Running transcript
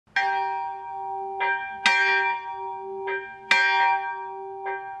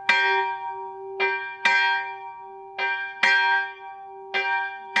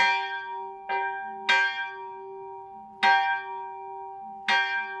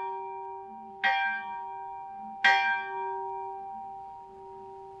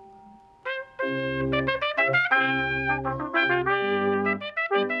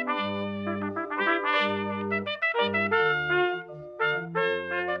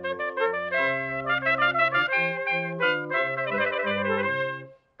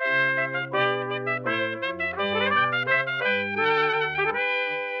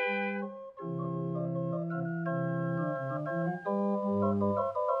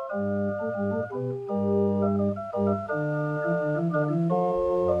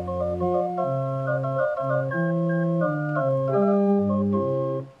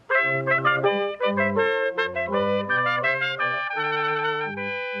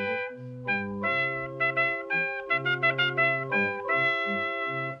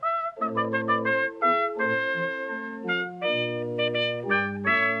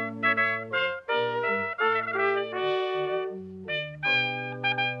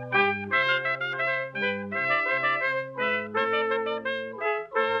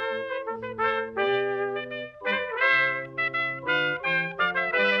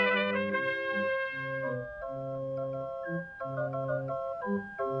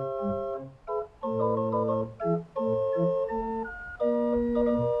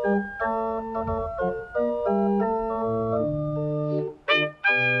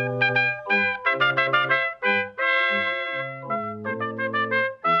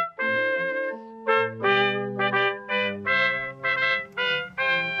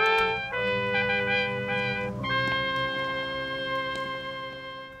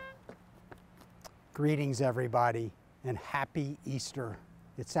Greetings, everybody, and happy Easter.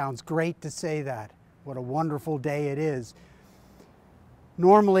 It sounds great to say that. What a wonderful day it is.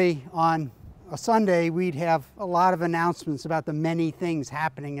 Normally on a Sunday, we'd have a lot of announcements about the many things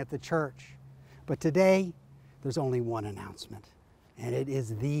happening at the church. But today, there's only one announcement, and it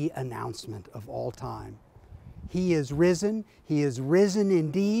is the announcement of all time. He is risen. He is risen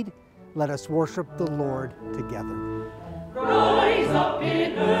indeed. Let us worship the Lord together. Rise up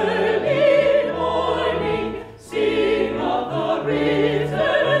in early morning, sing of the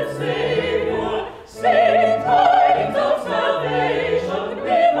risen Savior, sing tidings of salvation,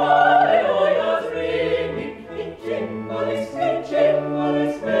 with hallelujahs ringing. In cymbalis,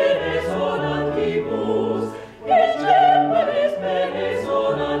 bene sonantibus, in cymbalis, bene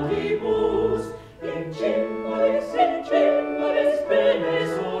sonantibus, in cymbalis, bene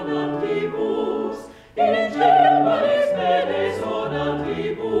sonantibus, in cymbalis, bene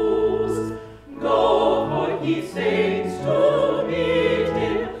sonantibus. Go forth, ye saints, to meet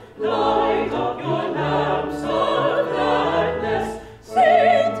him, light up your lamps of gladness,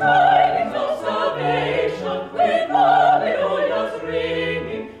 sing tidings of salvation, with hallelujahs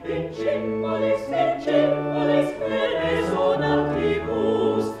ringing. In cymbalis, bene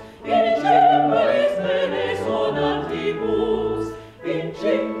sonantibus, in cymbalis, bene sonantibus, in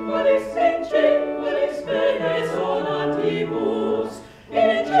cymbalis, bene sonantibus,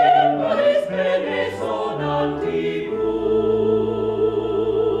 in cymbalis, bene sonantibus.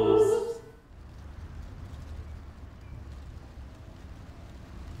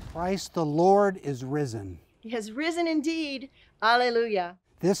 Christ the Lord is risen. He has risen indeed. Alleluia.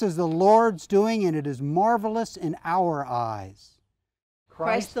 This is the Lord's doing, and it is marvelous in our eyes.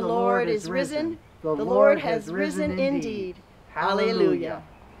 Christ the Lord is risen. The Lord has risen indeed. Alleluia.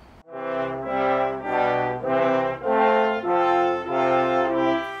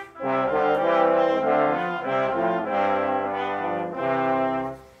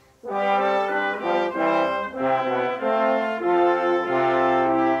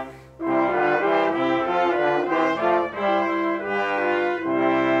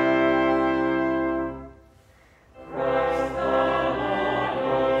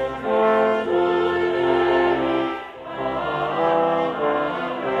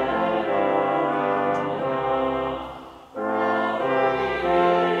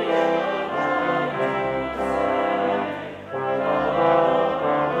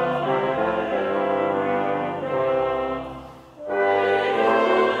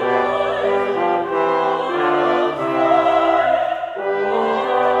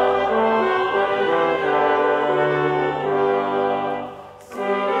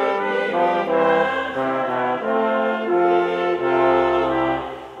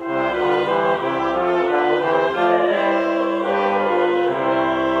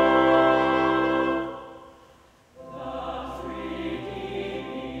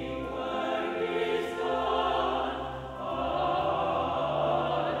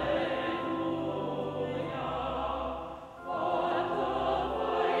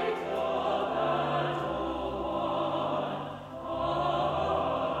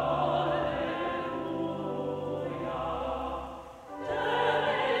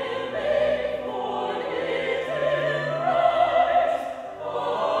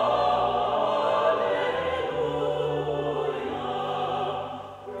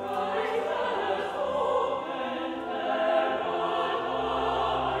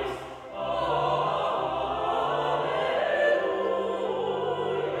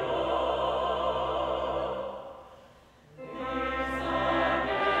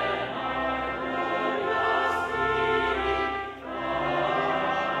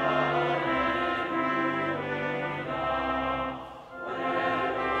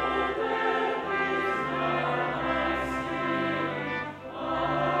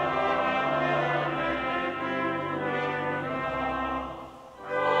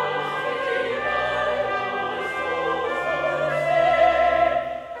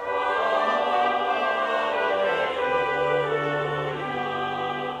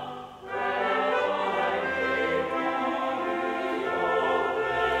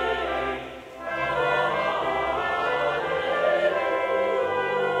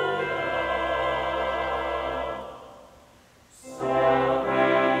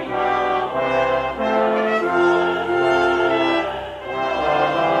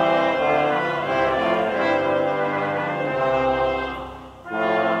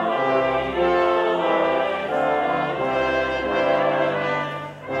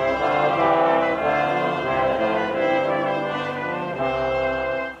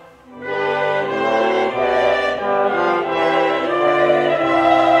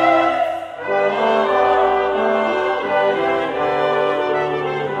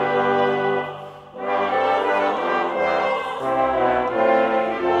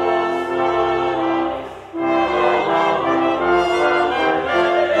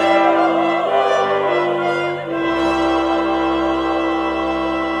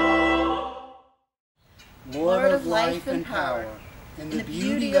 life and power. In the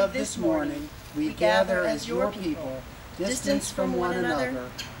beauty of this morning, we gather as your people, distanced from one another,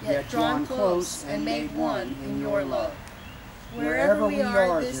 yet drawn close and made one in your love. Wherever we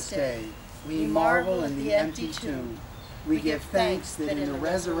are this day, we marvel in the empty tomb. We give thanks that in the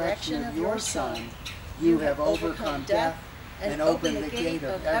resurrection of your Son, you have overcome death and opened the gate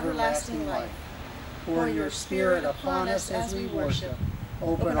of everlasting life. Pour your Spirit upon us as we worship.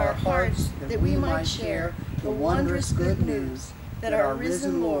 Open our hearts that we might share the wondrous good news that our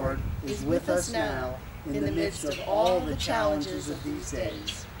risen Lord is with us now in the midst of all the challenges of these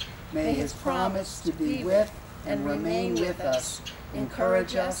days. May his promise to be with and remain with us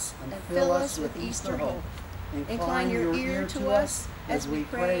encourage us and fill us with Easter hope. Incline your ear to us as we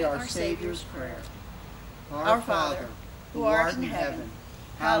pray our Savior's prayer. Our Father, who art in heaven,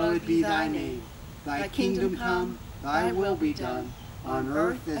 hallowed be thy name. Thy kingdom come, thy will be done, on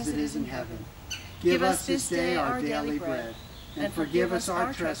earth as it is in heaven. Give us this day our daily bread, and forgive us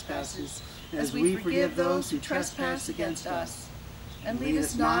our trespasses, as we forgive those who trespass against us. And lead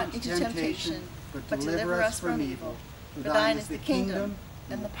us not into temptation, but deliver us from evil. For thine is the kingdom,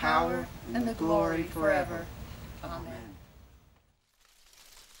 and the power, and the glory forever. Amen.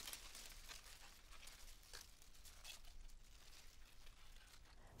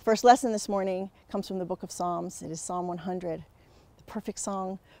 The first lesson this morning comes from the book of Psalms. It is Psalm 100, the perfect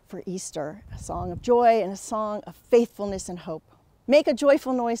song for Easter, a song of joy and a song of faithfulness and hope. Make a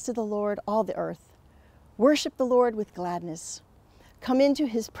joyful noise to the Lord, all the earth. Worship the Lord with gladness. Come into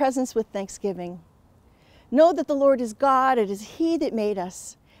his presence with thanksgiving. Know that the Lord is God. It is he that made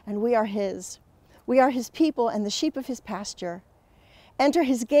us, and we are his. We are his people and the sheep of his pasture. Enter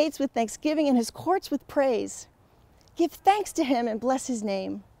his gates with thanksgiving and his courts with praise. Give thanks to him and bless his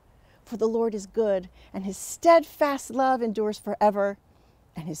name. For the Lord is good, and his steadfast love endures forever,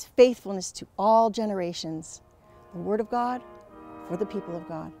 and his faithfulness to all generations. The word of God for the people of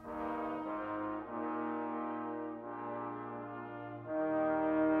God.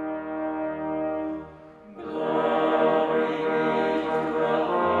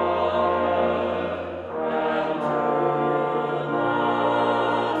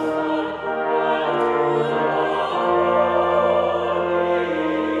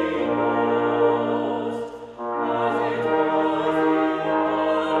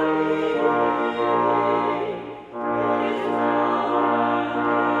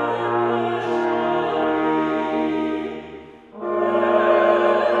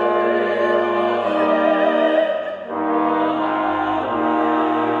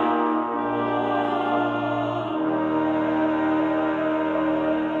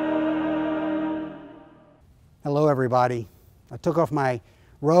 Hello, everybody. I took off my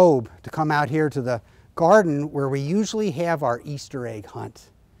robe to come out here to the garden where we usually have our Easter egg hunt.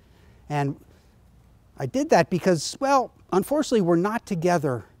 And I did that because, well, unfortunately, we're not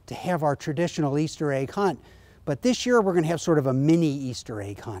together to have our traditional Easter egg hunt. But this year, we're going to have sort of a mini Easter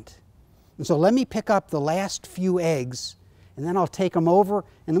egg hunt. And so let me pick up the last few eggs, and then I'll take them over,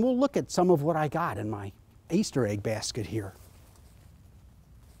 and then we'll look at some of what I got in my Easter egg basket here.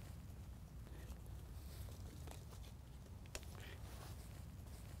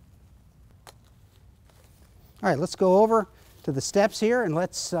 All right, let's go over to the steps here and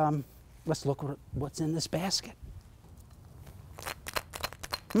let's look what's in this basket.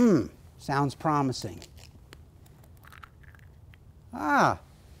 Sounds promising.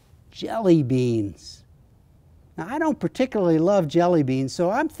 Jelly beans. Now, I don't particularly love jelly beans, so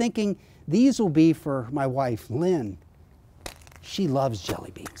I'm thinking these will be for my wife, Lynn. She loves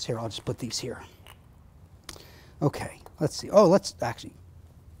jelly beans. Here, I'll just put these here. Okay, let's see. Oh, let's actually,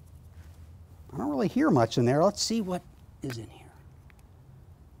 I don't really hear much in there. Let's see what is in here.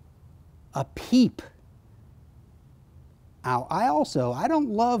 A Peep. Now, I don't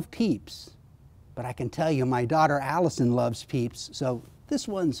love Peeps, but I can tell you my daughter Allison loves Peeps, so this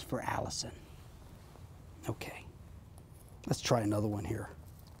one's for Allison. Okay, let's try another one here.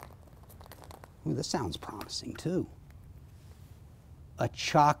 Ooh, this sounds promising too. A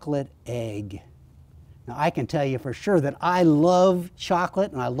chocolate egg. Now, I can tell you for sure that I love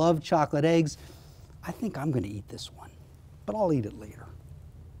chocolate and I love chocolate eggs. I think I'm going to eat this one, but I'll eat it later.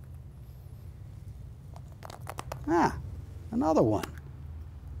 Another one.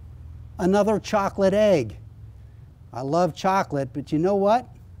 Another chocolate egg. I love chocolate, but you know what?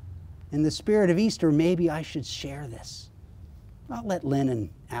 In the spirit of Easter, maybe I should share this. I'll let Lynn and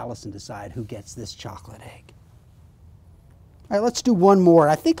Allison decide who gets this chocolate egg. All right, let's do one more.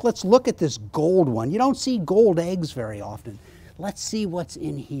 I think let's look at this gold one. You don't see gold eggs very often. Let's see what's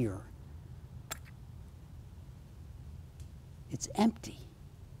in here. It's empty.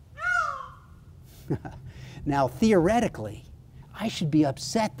 Now, theoretically, I should be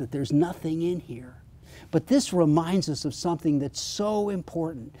upset that there's nothing in here. But this reminds us of something that's so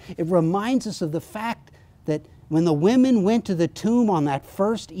important. It reminds us of the fact that when the women went to the tomb on that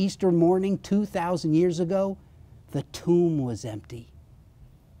first Easter morning 2,000 years ago, the tomb was empty.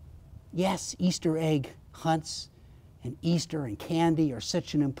 Yes, Easter egg hunts and Easter and candy are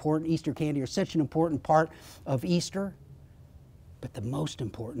such an important, Easter candy are such an important part of Easter. But the most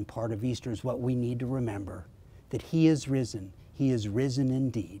important part of Easter is what we need to remember, that He is risen. He is risen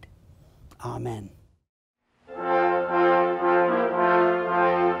indeed. Amen.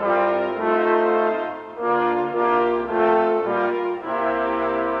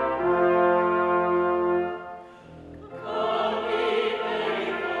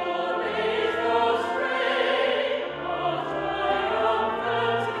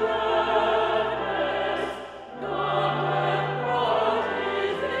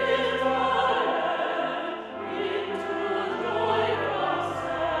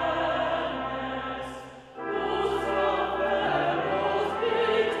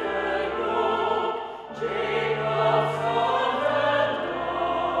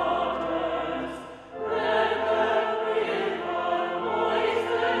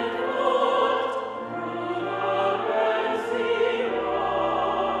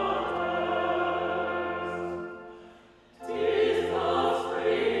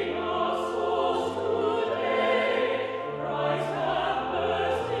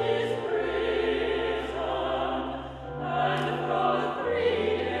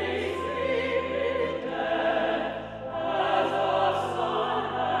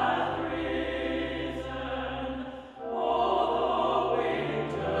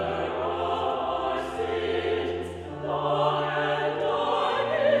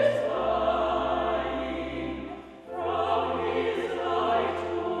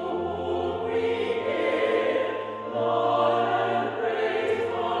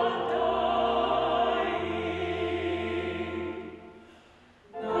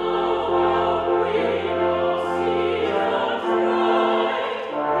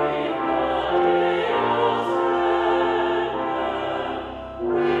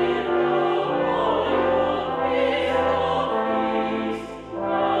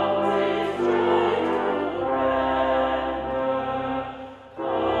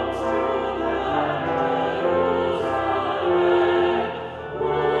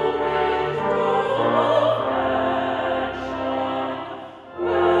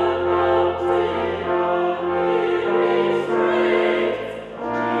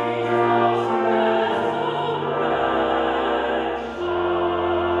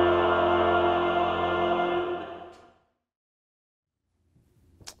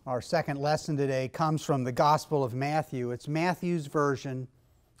 Our second lesson today comes from the Gospel of Matthew. It's Matthew's version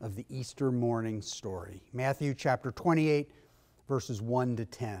of the Easter morning story. Matthew chapter 28, verses 1 to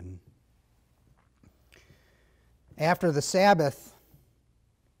 10. After the Sabbath,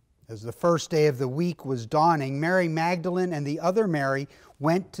 as the first day of the week was dawning, Mary Magdalene and the other Mary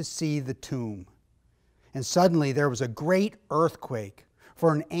went to see the tomb. And suddenly there was a great earthquake,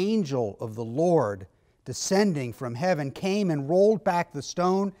 for an angel of the Lord, descending from heaven, came and rolled back the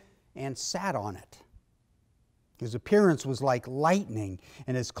stone and sat on it. His appearance was like lightning,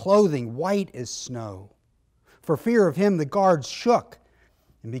 and his clothing white as snow. For fear of him, the guards shook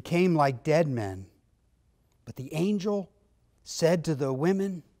and became like dead men. But the angel said to the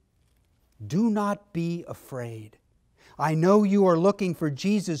women, "Do not be afraid. I know you are looking for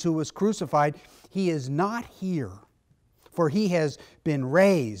Jesus who was crucified. He is not here, for he has been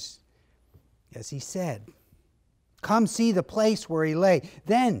raised, as he said. Come see the place where he lay.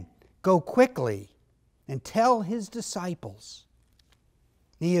 Then go quickly and tell his disciples,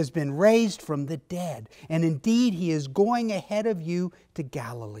 he has been raised from the dead, and indeed he is going ahead of you to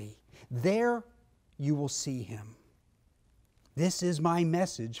Galilee. There you will see him. This is my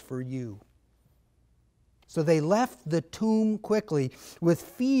message for you." So they left the tomb quickly with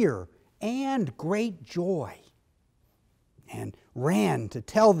fear and great joy and ran to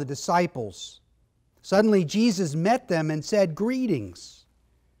tell the disciples. Suddenly Jesus met them and said, "Greetings."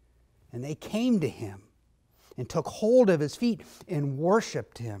 And they came to him and took hold of his feet and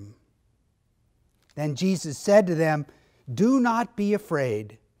worshiped him. Then Jesus said to them, "Do not be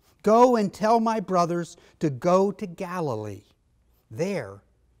afraid. Go and tell my brothers to go to Galilee. There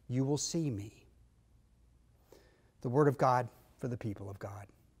you will see me." The word of God for the people of God.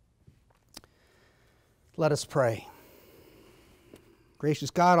 Let us pray. Gracious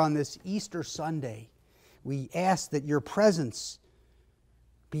God, on this Easter Sunday, we ask that your presence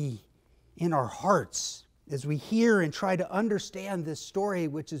be in our hearts as we hear and try to understand this story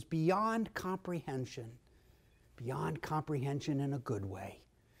which is beyond comprehension. beyond comprehension in a good way.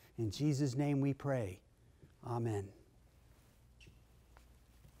 In Jesus' name we pray. Amen.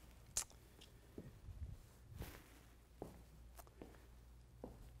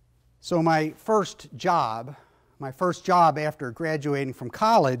 So my first job after graduating from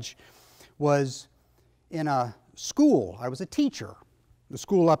college was in a school. I was a teacher, the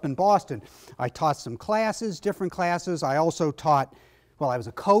school up in Boston. I taught some classes, different classes. I also taught, I was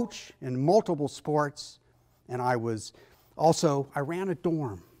a coach in multiple sports, and I ran a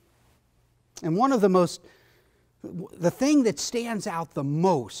dorm. And the thing that stands out the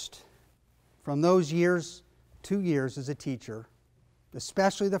most from those 2 years as a teacher,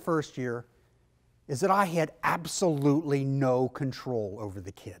 especially the first year, is that I had absolutely no control over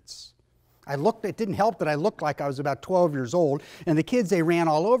the kids. It didn't help that I looked like I was about 12 years old, and the kids, they ran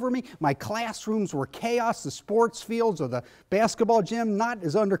all over me. My classrooms were chaos. The sports fields or the basketball gym, not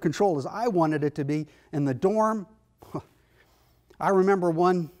as under control as I wanted it to be. In the dorm, I remember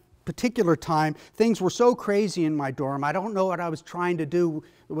one particular time, things were so crazy in my dorm. I don't know what I was trying to do,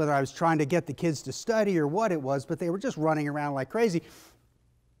 whether I was trying to get the kids to study or what it was, but they were just running around like crazy.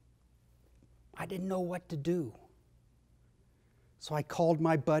 I didn't know what to do. So I called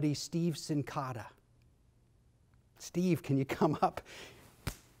my buddy Steve Sincata. Steve, can you come up?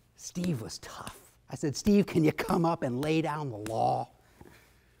 Steve was tough. I said, Steve, can you come up and lay down the law?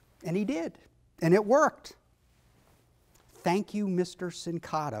 And he did, and it worked. Thank you, Mr.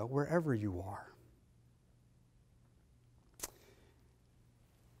 Sincata, wherever you are.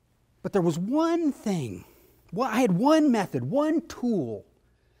 But there was one thing. I had one method, one tool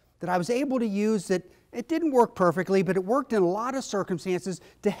that I was able to use that it didn't work perfectly, but it worked in a lot of circumstances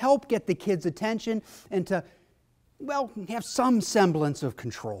to help get the kids' attention and to, have some semblance of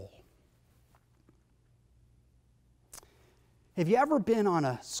control. Have you ever been on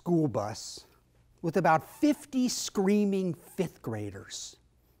a school bus with about 50 screaming fifth graders?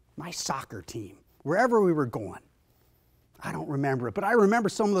 My soccer team, wherever we were going. I don't remember it, but I remember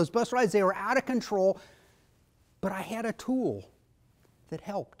some of those bus rides. They were out of control, but I had a tool that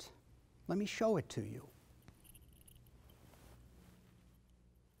helped. Let me show it to you.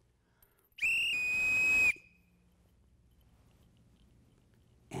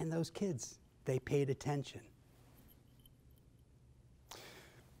 And those kids, they paid attention.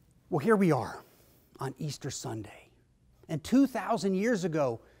 Well, here we are on Easter Sunday. And 2,000 years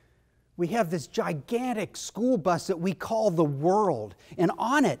ago, we have this gigantic school bus that we call the world. And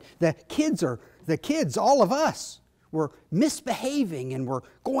on it, the kids, all of us, we're misbehaving and we're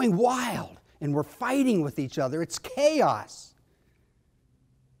going wild and we're fighting with each other. It's chaos.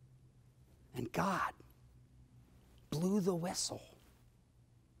 And God blew the whistle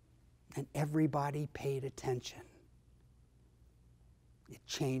and everybody paid attention. It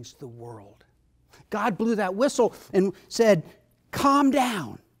changed the world. God blew that whistle and said, calm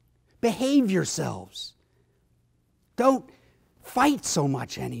down, behave yourselves. Don't fight so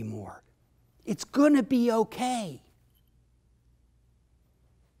much anymore. It's going to be okay.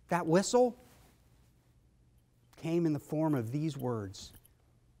 That whistle came in the form of these words.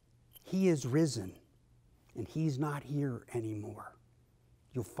 He is risen, and he's not here anymore.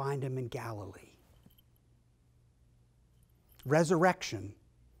 You'll find him in Galilee. Resurrection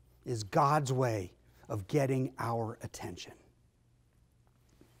is God's way of getting our attention.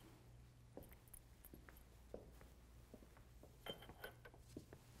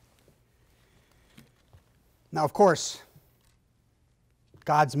 Now, of course,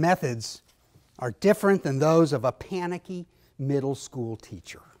 God's methods are different than those of a panicky middle school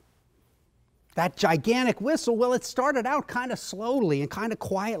teacher. That gigantic whistle, it started out kind of slowly and kind of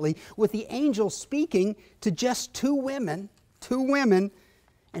quietly with the angel speaking to just two women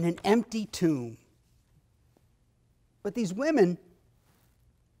in an empty tomb. But these women,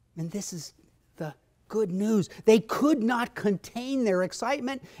 and this is the good news, they could not contain their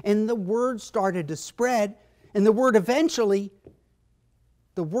excitement, and the word started to spread, and the world eventually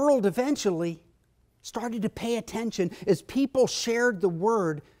started to pay attention as people shared the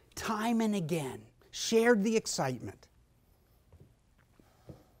word time and again, shared the excitement.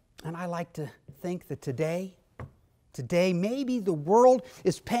 And I like to think that today, maybe the world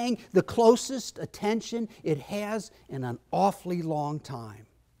is paying the closest attention it has in an awfully long time.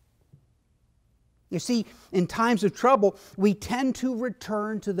 You see, in times of trouble, we tend to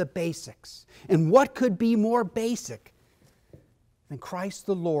return to the basics. And what could be more basic than Christ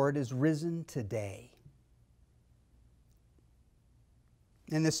the Lord is risen today?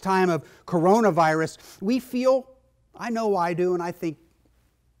 In this time of coronavirus, we feel, I know I do, and I think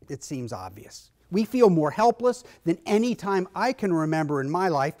it seems obvious, we feel more helpless than any time I can remember in my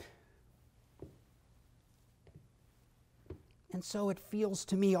life. And so it feels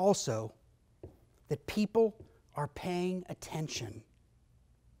to me also that people are paying attention.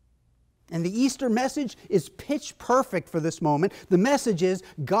 And the Easter message is pitch perfect for this moment. The message is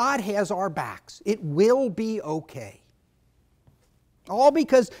God has our backs. It will be okay. All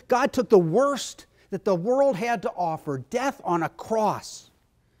because God took the worst that the world had to offer, death on a cross,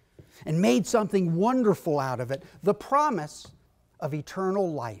 and made something wonderful out of it, the promise of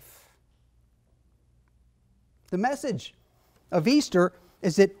eternal life. The message of Easter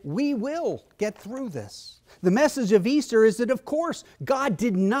is that we will get through this. The message of Easter is that, of course, God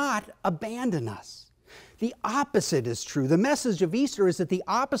did not abandon us. The opposite is true. The message of Easter is that the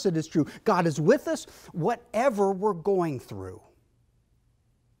opposite is true. God is with us whatever we're going through.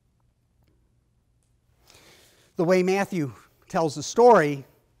 The way Matthew tells the story,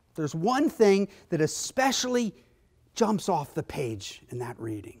 there's one thing that especially jumps off the page in that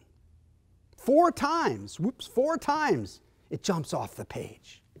reading. 4 times it jumps off the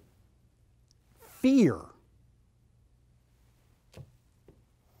page. Fear.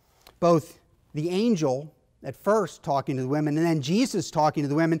 Both the angel at first talking to the women and then Jesus talking to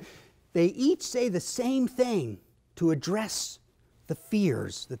the women, they each say the same thing to address the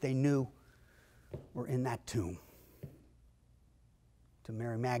fears that they knew were in that tomb. To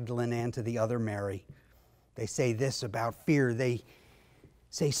Mary Magdalene and to the other Mary, they say this about fear. They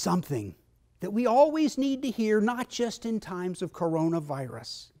say something that we always need to hear, not just in times of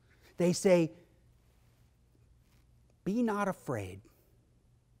coronavirus. They say, be not afraid.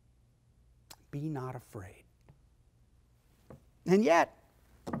 Be not afraid. And yet,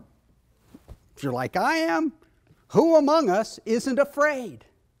 if you're like I am, who among us isn't afraid?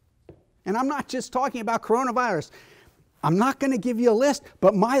 And I'm not just talking about coronavirus. I'm not going to give you a list,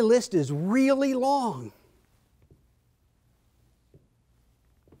 but my list is really long.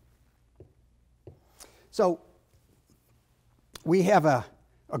 So, we have a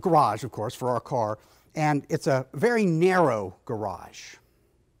garage, of course, for our car, and it's a very narrow garage.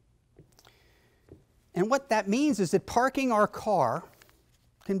 And what that means is that parking our car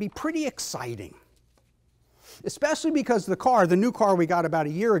can be pretty exciting. Especially because the new car we got about a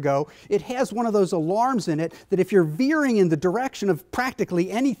year ago, it has one of those alarms in it that if you're veering in the direction of practically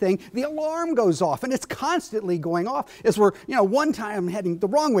anything, the alarm goes off, and it's constantly going off. As we're, one time I'm heading the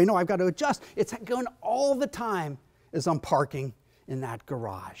wrong way, no, I've got to adjust. It's going all the time as I'm parking in that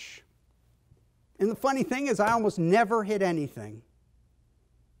garage. And the funny thing is I almost never hit anything.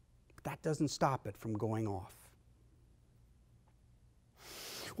 But that doesn't stop it from going off.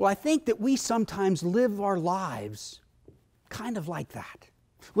 Well, I think that we sometimes live our lives kind of like that,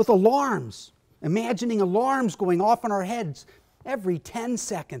 with alarms, imagining alarms going off in our heads every 10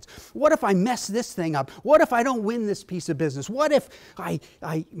 seconds. What if I mess this thing up? What if I don't win this piece of business? What if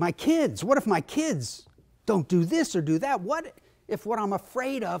my kids don't do this or do that? What if what I'm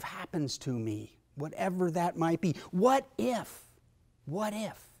afraid of happens to me? Whatever that might be. What if? What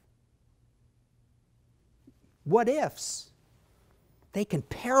ifs? They can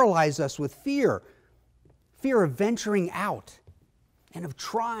paralyze us with fear of venturing out and of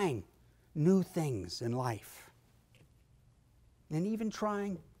trying new things in life, and even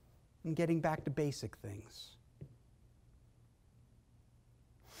trying and getting back to basic things.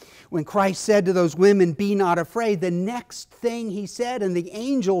 When Christ said to those women, be not afraid, the next thing he said, and the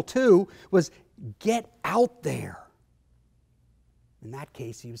angel too, was get out there. In that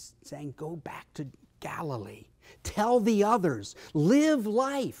case, he was saying, go back to Galilee. Tell the others. Live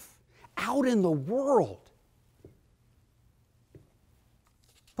life out in the world.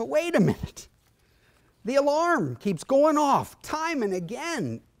 But wait a minute. The alarm keeps going off time and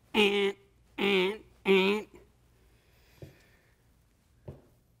again.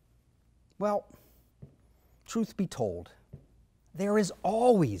 Well, truth be told, there is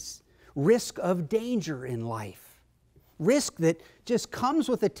always risk of danger in life. Risk that just comes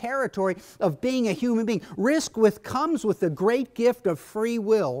with the territory of being a human being. Risk comes with the great gift of free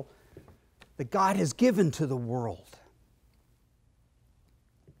will that God has given to the world.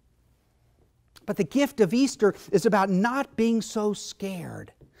 But the gift of Easter is about not being so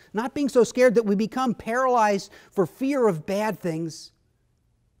scared. Not being so scared that we become paralyzed for fear of bad things.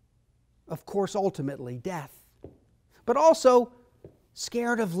 Of course, ultimately, death. But also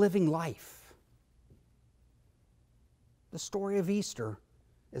scared of living life. The story of Easter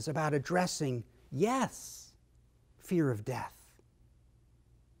is about addressing, yes, fear of death,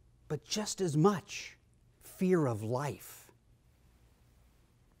 but just as much fear of life.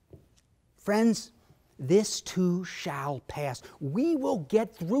 Friends, this too shall pass. We will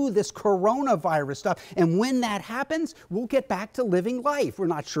get through this coronavirus stuff, and when that happens, we'll get back to living life. We're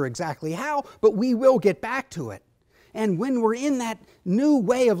not sure exactly how, but we will get back to it. And when we're in that new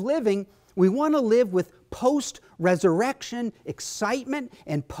way of living, we want to live with post-resurrection excitement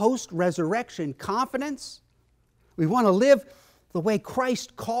and post-resurrection confidence. We want to live the way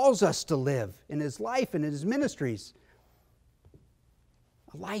Christ calls us to live in His life and in His ministries.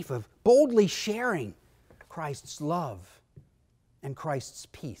 A life of boldly sharing Christ's love and Christ's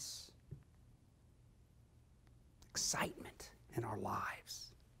peace. Excitement in our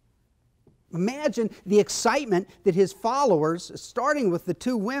lives. Imagine the excitement that His followers, starting with the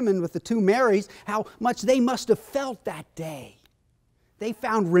two women, with the two Marys, how much they must have felt that day. They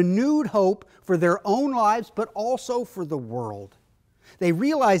found renewed hope for their own lives, but also for the world. They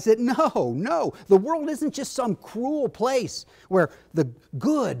realized that no, the world isn't just some cruel place where the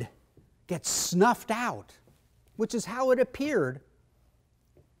good gets snuffed out, which is how it appeared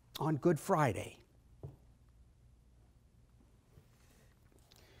on Good Friday.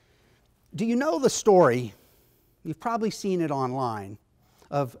 Do you know the story, you've probably seen it online,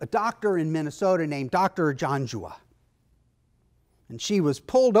 of a doctor in Minnesota named Dr. Janjua? And she was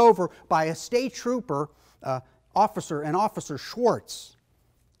pulled over by a state trooper, Officer Schwartz,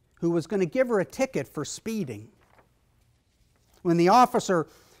 who was going to give her a ticket for speeding. When the officer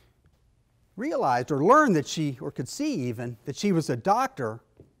realized or learned that she, or could see even, that she was a doctor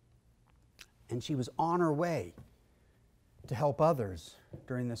and she was on her way to help others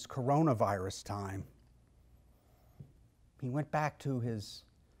during this coronavirus time, he went back to his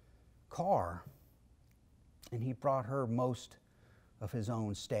car and he brought her most of his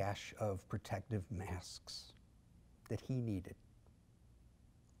own stash of protective masks that he needed.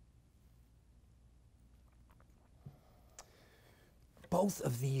 Both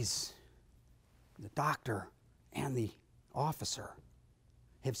of these, the doctor and the officer,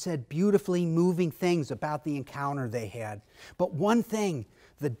 have said beautifully moving things about the encounter they had. But one thing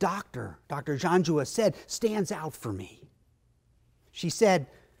the Dr. Janjua said stands out for me. She said,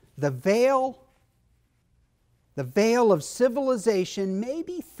 the veil of civilization may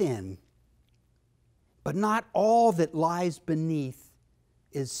be thin, but not all that lies beneath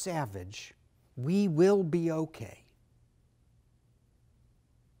is savage. We will be okay.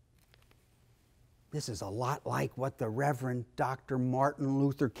 This is a lot like what the Reverend Dr. Martin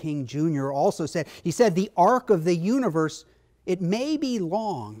Luther King Jr. also said. He said, the arc of the universe, it may be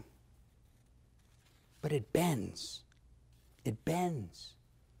long, but it bends. It bends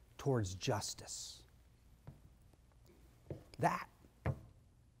towards justice. That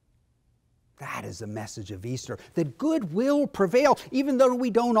is the message of Easter, that good will prevail, even though we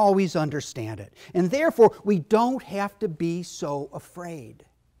don't always understand it. And therefore, we don't have to be so afraid.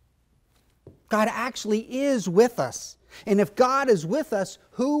 God actually is with us. And if God is with us,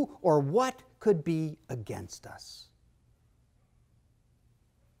 who or what could be against us?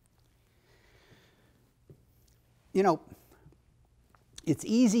 You know, it's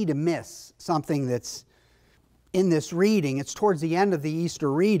easy to miss something that's in this reading. It's towards the end of the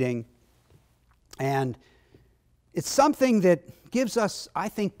Easter reading. And it's something that gives us, I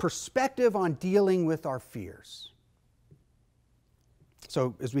think, perspective on dealing with our fears.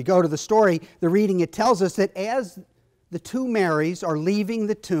 So as we go to the story, the reading, it tells us that as the two Marys are leaving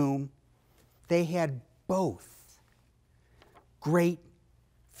the tomb, they had both great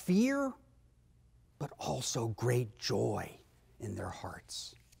fear, but also great joy in their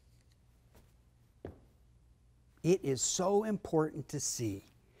hearts. It is so important to see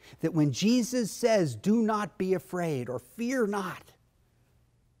that when Jesus says, do not be afraid or fear not,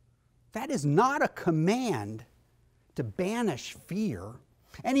 that is not a command to banish fear,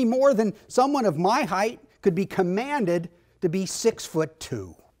 any more than someone of my height could be commanded to be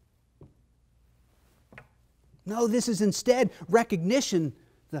 6'2". No, this is instead recognition,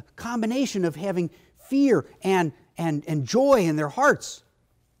 the combination of having fear and joy in their hearts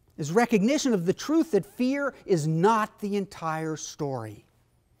is recognition of the truth that fear is not the entire story,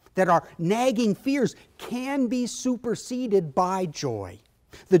 that our nagging fears can be superseded by joy.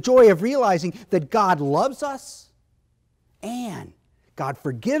 The joy of realizing that God loves us and God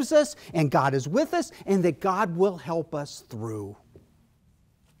forgives us and God is with us and that God will help us through.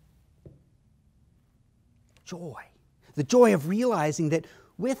 Joy. The joy of realizing that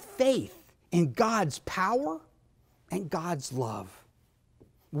with faith in God's power and God's love,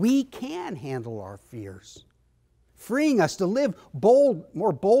 we can handle our fears, freeing us to live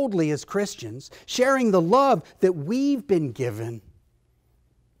more boldly as Christians, sharing the love that we've been given,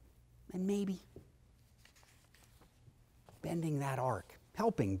 and maybe bending that arc,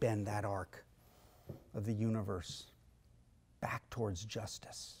 helping bend that arc of the universe back towards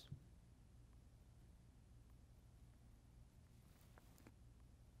justice.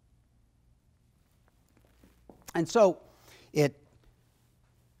 And so it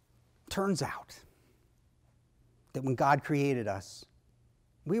turns out that when God created us,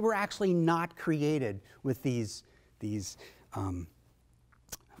 we were actually not created with these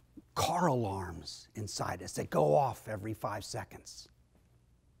car alarms inside us that go off every 5 seconds.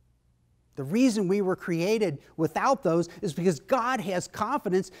 The reason we were created without those is because God has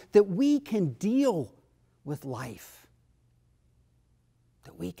confidence that we can deal with life.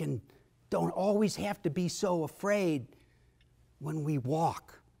 That we don't always have to be so afraid when we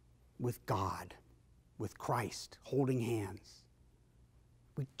walk with God, with Christ, holding hands.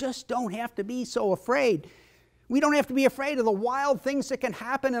 We just don't have to be so afraid. We don't have to be afraid of the wild things that can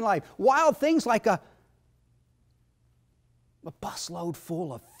happen in life. Wild things like a busload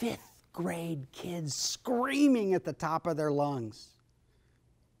full of fifth-grade kids screaming at the top of their lungs.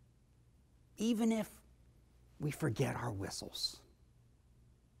 Even if we forget our whistles.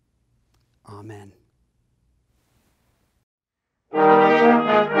 Amen.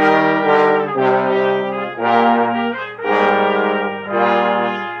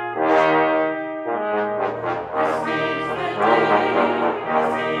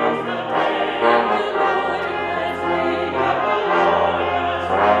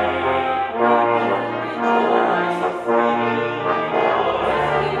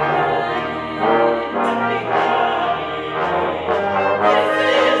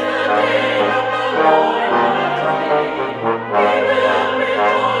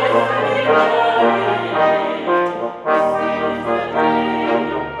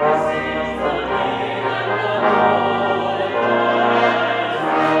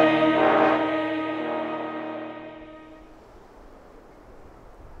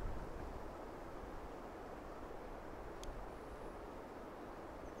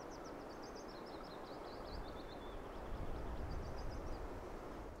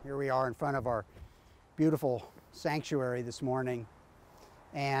 Here we are in front of our beautiful sanctuary this morning,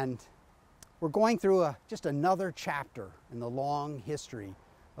 and we're going through just another chapter in the long history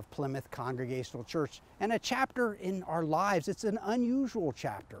of Plymouth Congregational Church, and a chapter in our lives. It's an unusual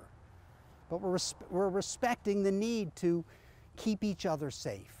chapter, but we're respecting the need to keep each other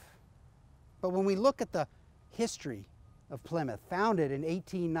safe. But when we look at the history of Plymouth, founded in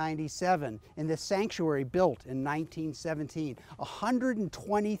 1897, and this sanctuary built in 1917,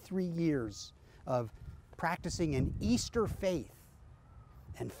 123 years of practicing an Easter faith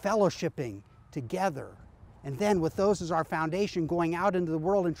and fellowshipping together, and then with those as our foundation, going out into the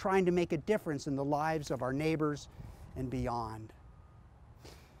world and trying to make a difference in the lives of our neighbors and beyond.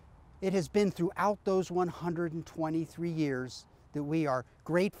 It has been throughout those 123 years that we are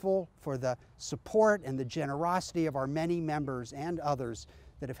grateful for the support and the generosity of our many members and others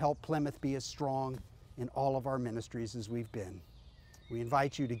that have helped Plymouth be as strong in all of our ministries as we've been. We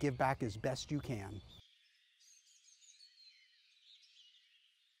invite you to give back as best you can.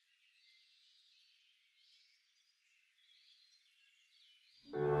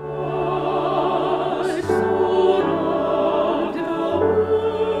 He gave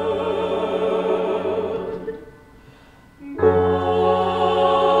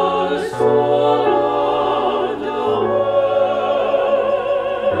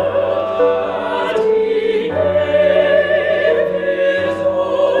his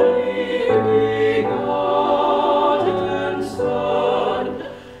only begotten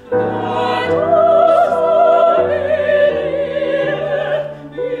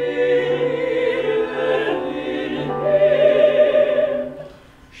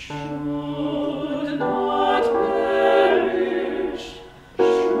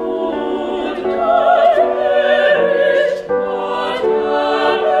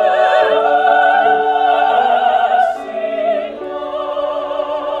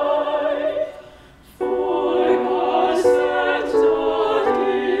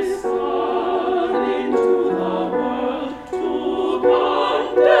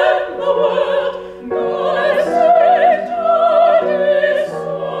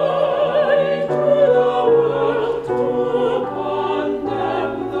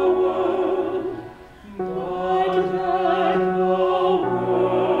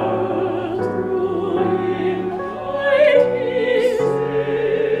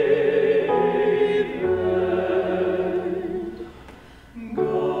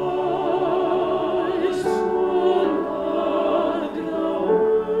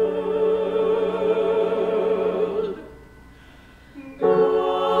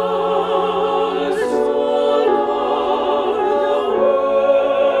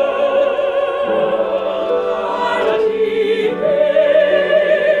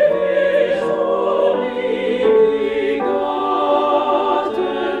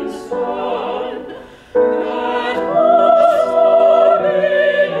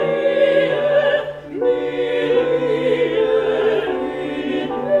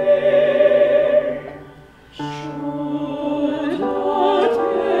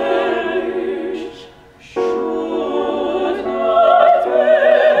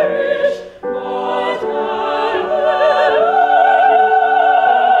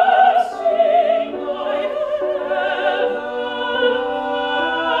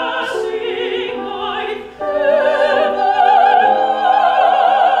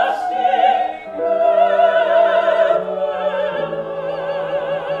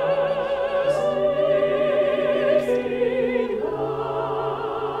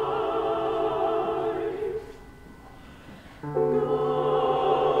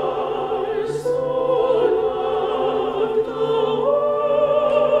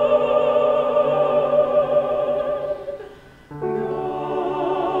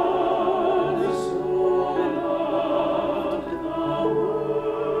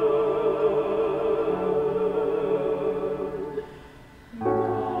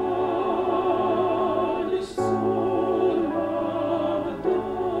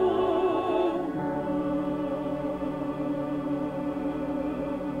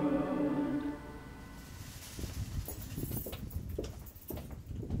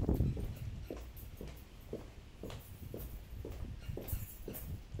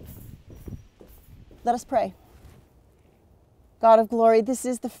Let us pray. God of glory, this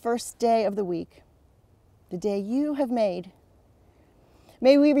is the first day of the week, the day you have made.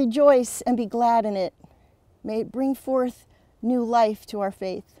 May we rejoice and be glad in it. May it bring forth new life to our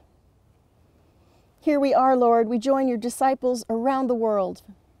faith. Here we are, Lord. We join your disciples around the world,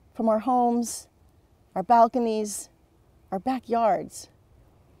 from our homes, our balconies, our backyards.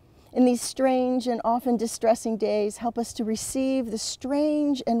 In these strange and often distressing days, help us to receive the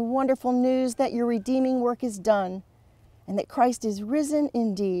strange and wonderful news that your redeeming work is done and that Christ is risen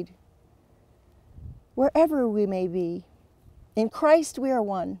indeed. Wherever we may be, in Christ we are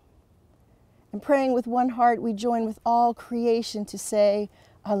one. And praying with one heart, we join with all creation to say,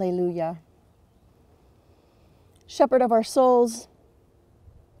 Alleluia. Shepherd of our souls,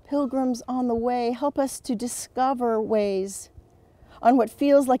 pilgrims on the way, help us to discover ways on what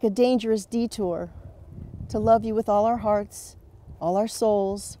feels like a dangerous detour to love you with all our hearts, all our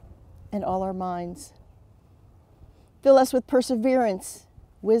souls, and all our minds. Fill us with perseverance,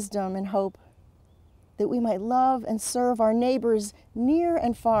 wisdom, and hope, that we might love and serve our neighbors near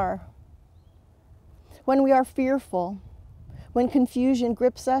and far. When we are fearful, when confusion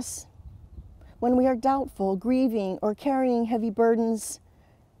grips us, when we are doubtful, grieving, or carrying heavy burdens,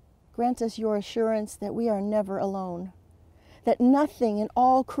 grant us your assurance that we are never alone, that nothing in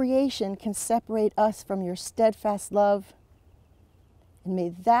all creation can separate us from your steadfast love. And may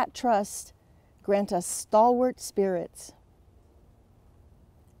that trust grant us stalwart spirits.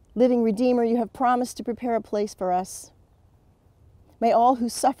 Living Redeemer, you have promised to prepare a place for us. May all who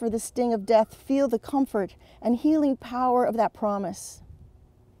suffer the sting of death feel the comfort and healing power of that promise.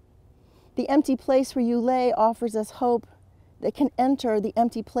 The empty place where you lay offers us hope that can enter the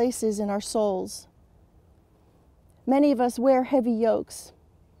empty places in our souls. Many of us wear heavy yokes,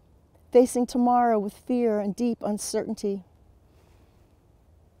 facing tomorrow with fear and deep uncertainty.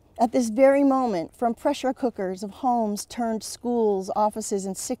 At this very moment, from pressure cookers of homes turned schools, offices,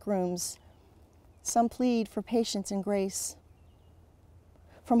 and sick rooms, some plead for patience and grace.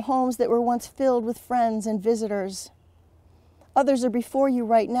 From homes that were once filled with friends and visitors, others are before you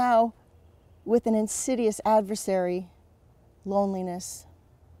right now with an insidious adversary, loneliness.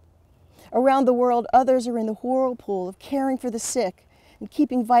 Around the world, others are in the whirlpool of caring for the sick and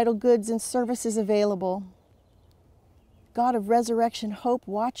keeping vital goods and services available. God of resurrection, hope,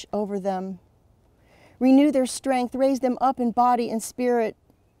 watch over them. Renew their strength, raise them up in body and spirit.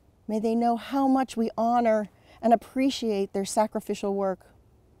 May they know how much we honor and appreciate their sacrificial work.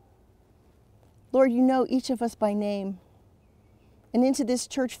 Lord, you know each of us by name. And into this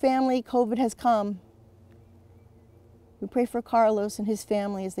church family, COVID has come. We pray for Carlos and his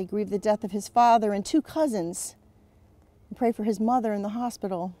family as they grieve the death of his father and 2 cousins. We pray for his mother in the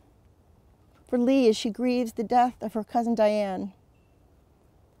hospital. For Lee as she grieves the death of her cousin Diane.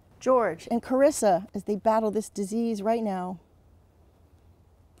 George and Carissa as they battle this disease right now.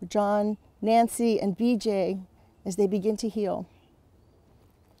 For John, Nancy, and BJ as they begin to heal.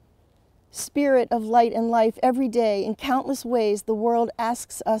 Spirit of light and life, every day in countless ways the world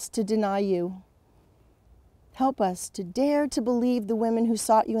asks us to deny you. Help us to dare to believe the women who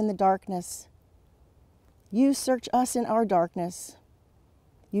sought you in the darkness. You search us in our darkness.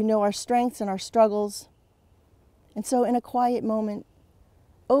 You know our strengths and our struggles. And so in a quiet moment,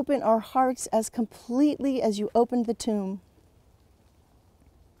 open our hearts as completely as you opened the tomb.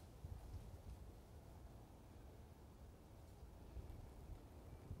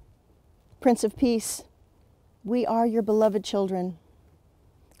 Prince of Peace, we are your beloved children,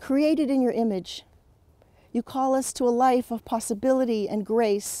 created in your image. You call us to a life of possibility and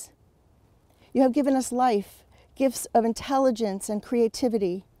grace. You have given us life, gifts of intelligence and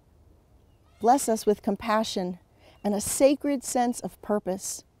creativity. Bless us with compassion and a sacred sense of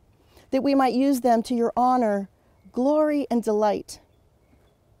purpose, that we might use them to your honor, glory, and delight.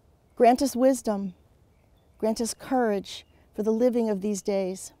 Grant us wisdom. Grant us courage for the living of these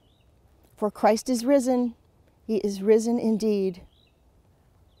days. For Christ is risen. He is risen indeed.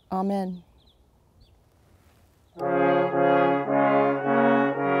 Amen.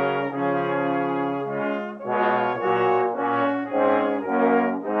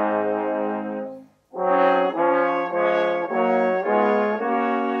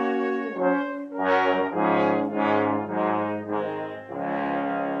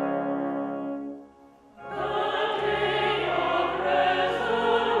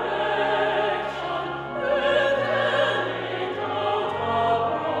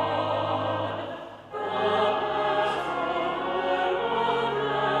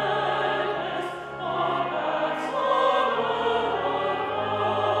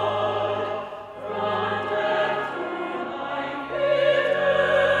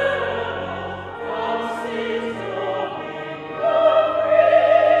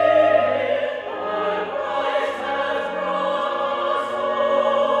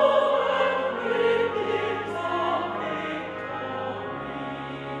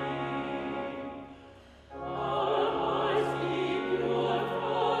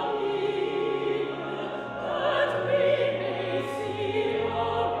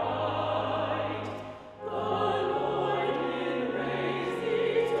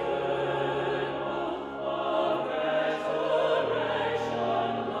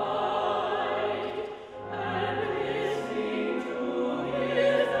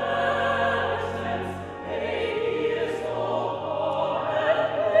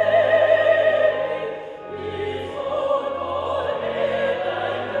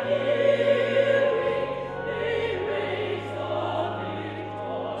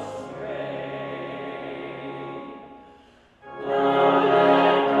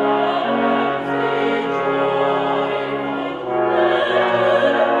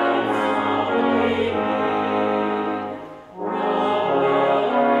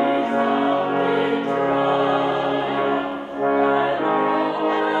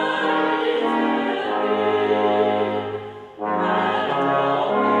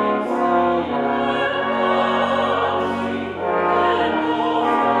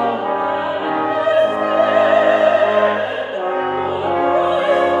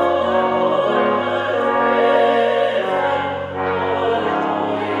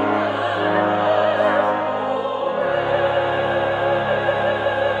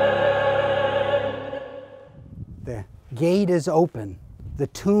 is open, the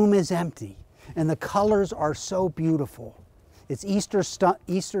tomb is empty, and the colors are so beautiful. It's Easter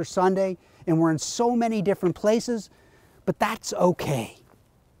Sunday, and we're in so many different places, but that's okay.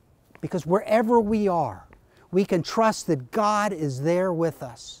 Because wherever we are, we can trust that God is there with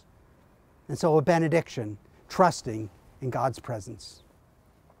us. And so a benediction, trusting in God's presence.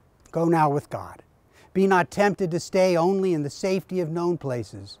 Go now with God. Be not tempted to stay only in the safety of known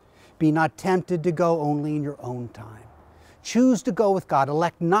places. Be not tempted to go only in your own time. Choose to go with God.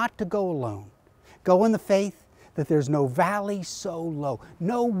 Elect not to go alone. Go in the faith that there's no valley so low,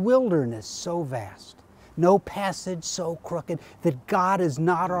 no wilderness so vast, no passage so crooked that God is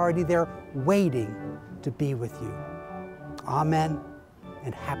not already there waiting to be with you. Amen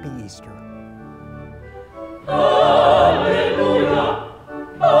and happy Easter. Hallelujah,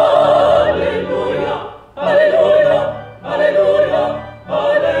 hallelujah, hallelujah, hallelujah,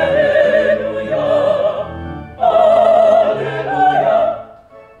 hallelujah, hallelujah,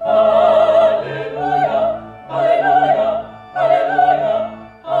 hallelujah, hallelujah, hallelujah,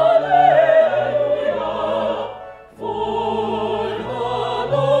 hallelujah. For the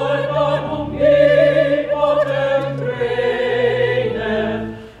Lord God omnipotent reigneth.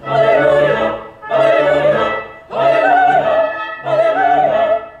 Hallelujah, hallelujah, hallelujah, hallelujah.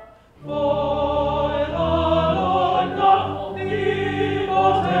 For the Lord God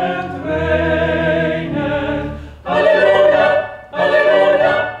omnipotent reigneth. Hallelujah,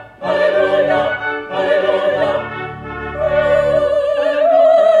 hallelujah, hallelujah, hallelujah.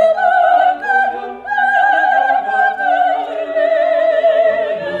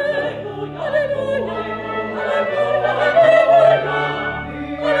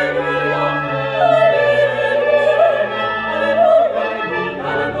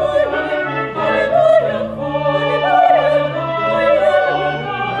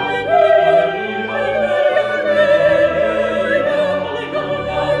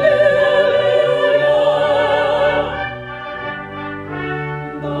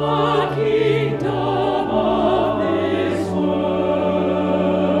 The kingdom of this world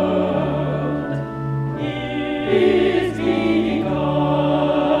is become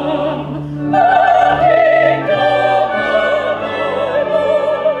the kingdom of our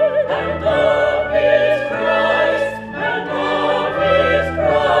Lord and of His Christ, and of His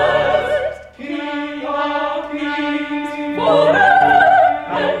Christ, King of kings, forever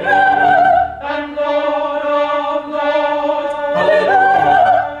and ever, and Lord of lords. Hallelujah,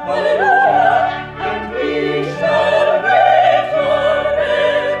 hallelujah, and we shall reign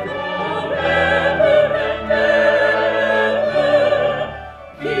forever, forever and ever.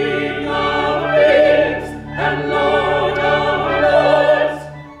 King of kings and Lord of lords,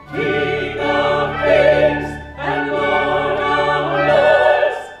 King of kings and Lord of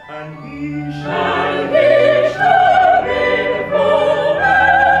lords, and we shall reign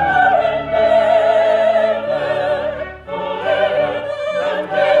forever and ever, forever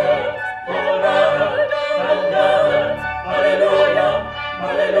and ever, forever and ever. Hallelujah,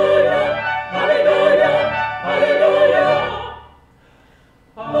 hallelujah, hallelujah, hallelujah.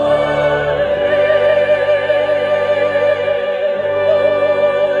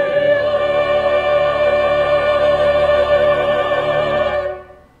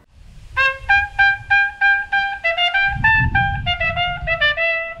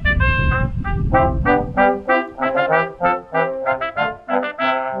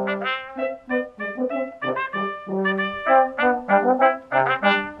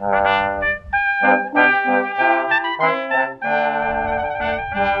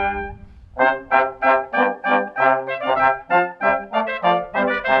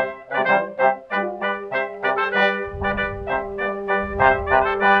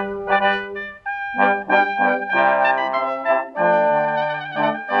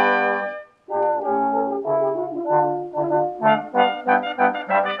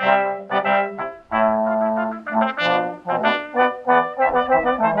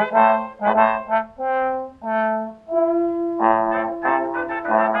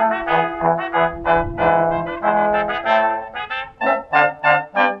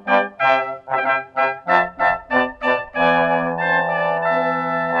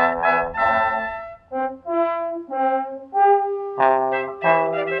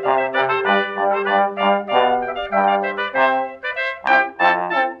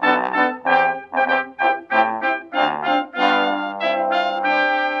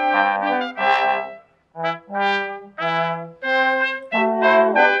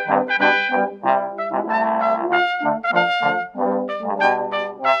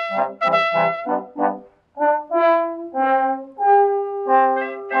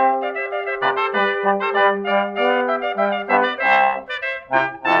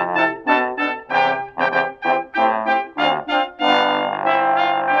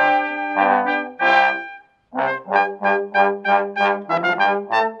 Hallelujah.